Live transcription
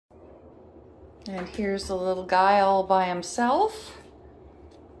And here's the little guy all by himself.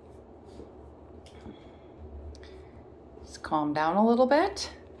 Let's calm down a little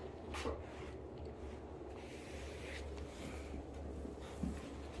bit.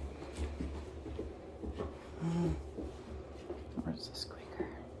 Where's the squeaker?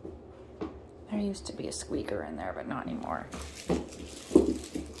 There used to be a squeaker in there, but not anymore.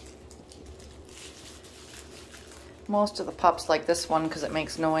 Most of the pups like this one because it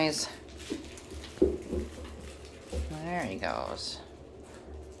makes noise. There he goes.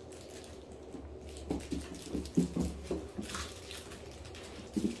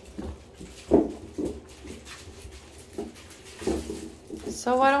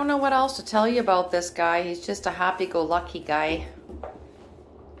 So I don't know what else to tell you about this guy. He's just a happy-go-lucky guy.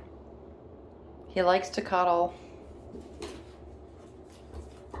 He likes to cuddle.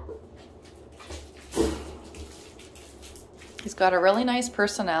 He's got a really nice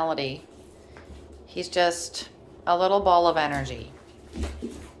personality. He's just a little ball of energy.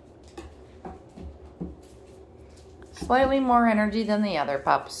 Slightly more energy than the other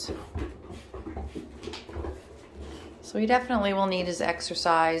pups. So he definitely will need his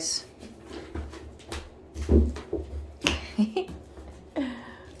exercise.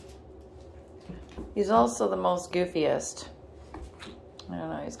 He's also the most goofiest. I don't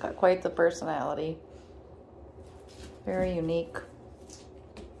know, he's got quite the personality. Very unique.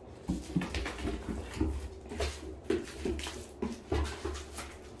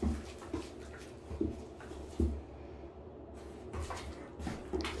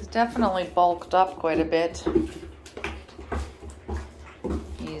 He's definitely bulked up quite a bit.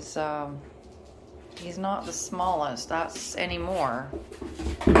 He's not the smallest, that's anymore.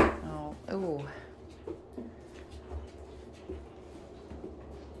 Oh, ooh.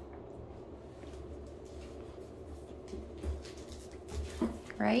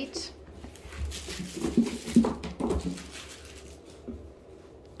 Right?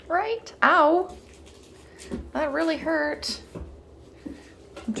 Right? Ow! That really hurt.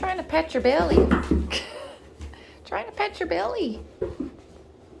 I'm trying to pet your belly. Trying to pet your belly.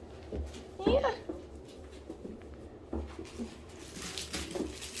 Yeah.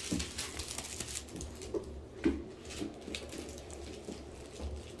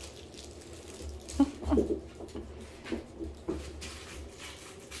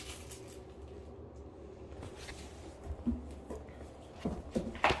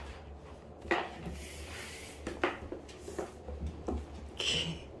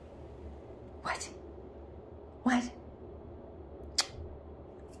 What? What?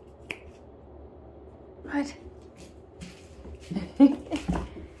 What?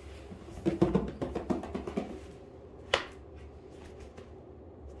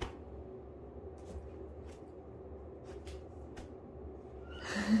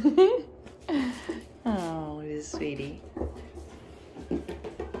 Oh, you sweetie.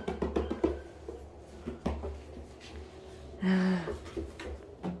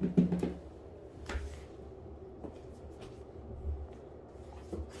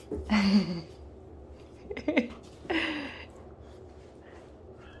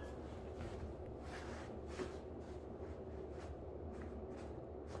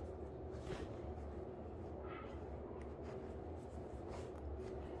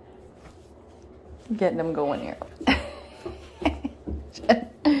 Getting them going here.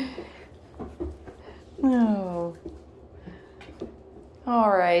 Oh. All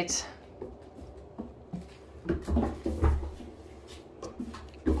right.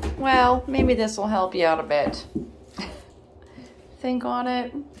 Well, maybe this will help you out a bit. Think on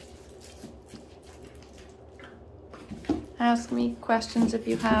it. Ask me questions if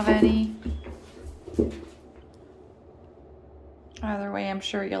you have any. Either way, I'm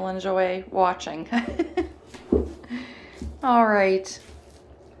sure you'll enjoy watching. All right.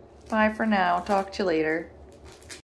 Bye for now. Talk to you later.